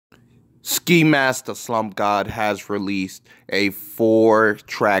Ski Master Slump God has released a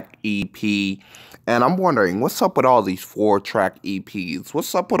 4-track EP, and I'm wondering what's up with all these 4-track EPs?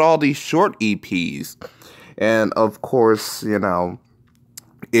 What's up with all these short EPs? And of course,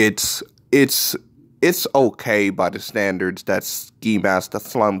 it's it's it's okay by the standards that Ski Master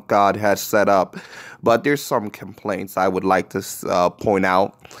Slump God has set up, but there's some complaints I would like to point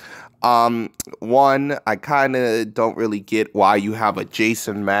out. One, I kind of don't really get why you have a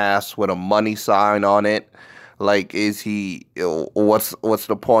Jason mask with a money sign on it. Like, what's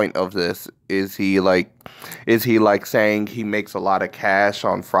the point of this? Is he like saying he makes a lot of cash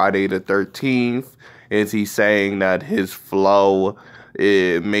on Friday the 13th? Is he saying that his flow,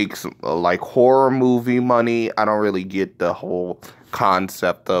 it makes like horror movie money? I don't really get the whole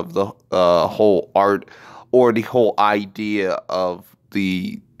concept of the whole art or the whole idea of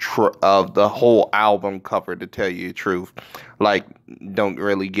the whole album cover, to tell you the truth. Like, don't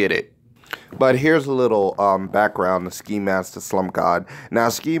really get it. But here's a little background to Ski Master Slump God. Now,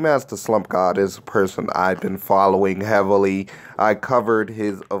 Ski Master Slump God is a person I've been following heavily. I covered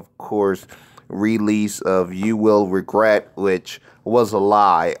his, of course, release of You Will Regret, which was a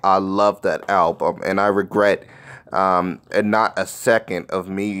lie. I love that album, and I regret and not a second of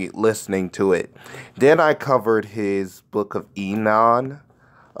me listening to it. Then I covered his Book of Enon,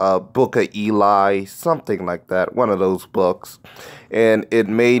 Book of Eli, something like that, one of those books, and it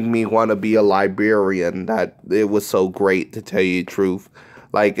made me want to be a librarian. That it was so great, to tell you the truth.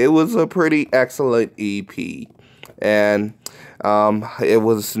 Like, it was a pretty excellent EP, and it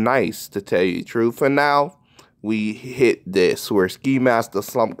was nice, to tell you the truth. And now we hit this, where Ski Master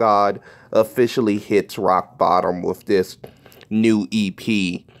Slump God officially hits rock bottom with this new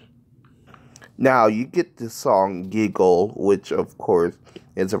EP. Now, you get the song Giggle, which, of course,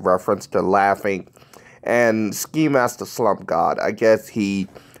 is a reference to laughing. And Ski Master Slump God, I guess he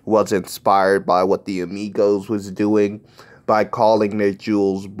was inspired by what the Migos was doing by calling their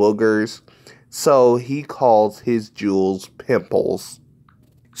jewels boogers. So he calls his jewels pimples.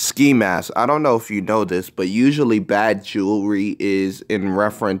 Ski Mask, I don't know if you know this, but usually bad jewelry is in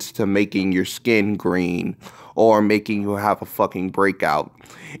reference to making your skin green or making you have a fucking breakout.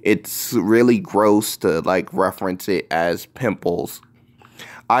 It's really gross to, like, reference it as pimples.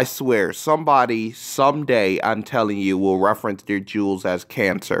 I swear, somebody, someday, I'm telling you, will reference their jewels as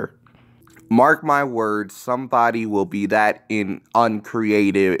cancer. Mark my words, somebody will be that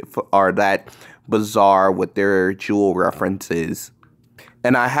uncreative or that bizarre with their jewel references.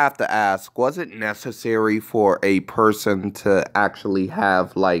 And I have to ask, was it necessary for a person to actually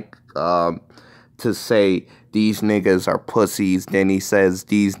have, like, to say, these niggas are pussies, then he says,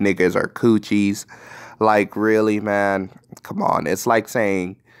 these niggas are coochies? Like, really, man? Come on. It's like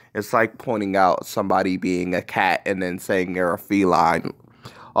pointing out somebody being a cat and then saying they're a feline.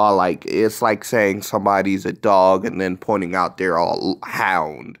 Or, like, it's like saying somebody's a dog and then pointing out they're a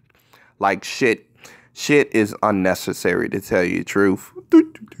hound. Like, shit is unnecessary, to tell you the truth.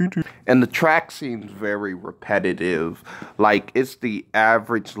 And the track seems very repetitive. Like, it's the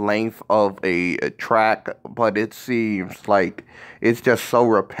average length of a track, but it seems like it's just so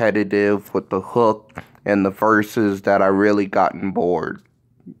repetitive with the hook and the verses that I really gotten bored.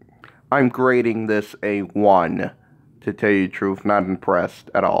 I'm grading this a 1, to tell you the truth. Not impressed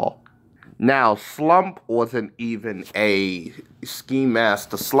at all. Now, Slump wasn't even a Ski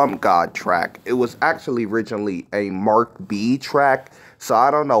Master Slump God track. It was actually originally a Mark B track, so I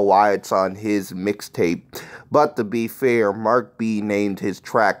don't know why it's on his mixtape. But to be fair, Mark B named his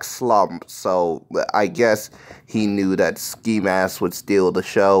track Slump, so I guess he knew that Ski Mask would steal the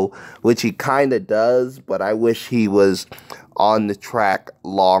show, which he kind of does, but I wish he was on the track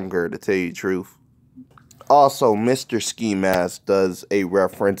longer, to tell you the truth. Also, Mr. Ski Mask does a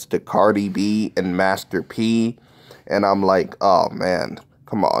reference to Cardi B and Master P, and I'm like, oh man,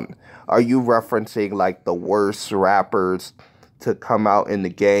 come on. Are you referencing, like, the worst rappers to come out in the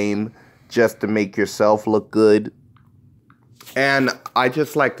game just to make yourself look good? And I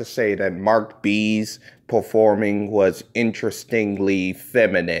just like to say that Mark B's performing was interestingly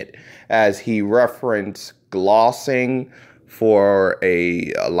feminine, as he referenced glossing for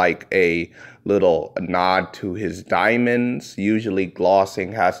a little nod to his diamonds. Usually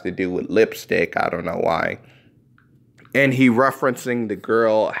glossing has to do with lipstick. I don't know why. And he referencing the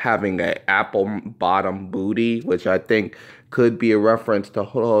girl having an apple bottom booty, which I think could be a reference to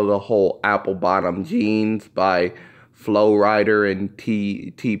the whole apple bottom jeans by Flo Rida and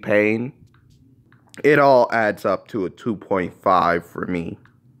T-Pain. It all adds up to a 2.5 for me.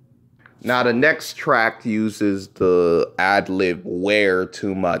 Now, the next track uses the ad-lib where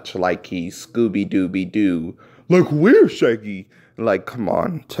too much, like he's Scooby-Dooby-Doo. Like, where, Shaggy? Like, come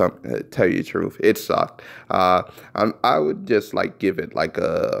on, tell you the truth, it sucked. I would just like give it like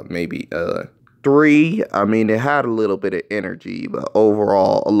a maybe a 3. I mean, it had a little bit of energy, but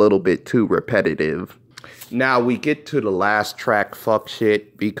overall a little bit too repetitive. Now we get to the last track, Fuck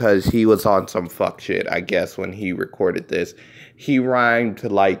Shit, because he was on some fuck shit, I guess, when he recorded this. He rhymed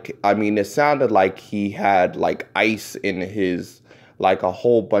like, I mean, it sounded like he had like ice in his, like a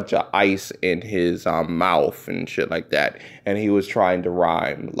whole bunch of ice in his mouth and shit like that. And he was trying to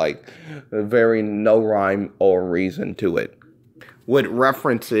rhyme, like, very no rhyme or reason to it. With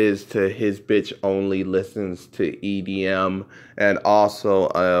references to his bitch only listens to EDM, and also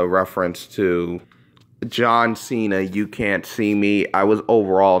a reference to John Cena, You Can't See Me. I was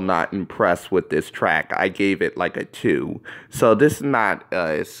overall not impressed with this track. I gave it like a 2. So this is not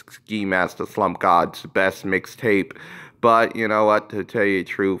Ski Master Slump God's best mixtape. But you know what? To tell you the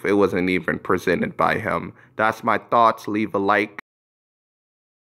truth, it wasn't even presented by him. That's my thoughts. Leave a like.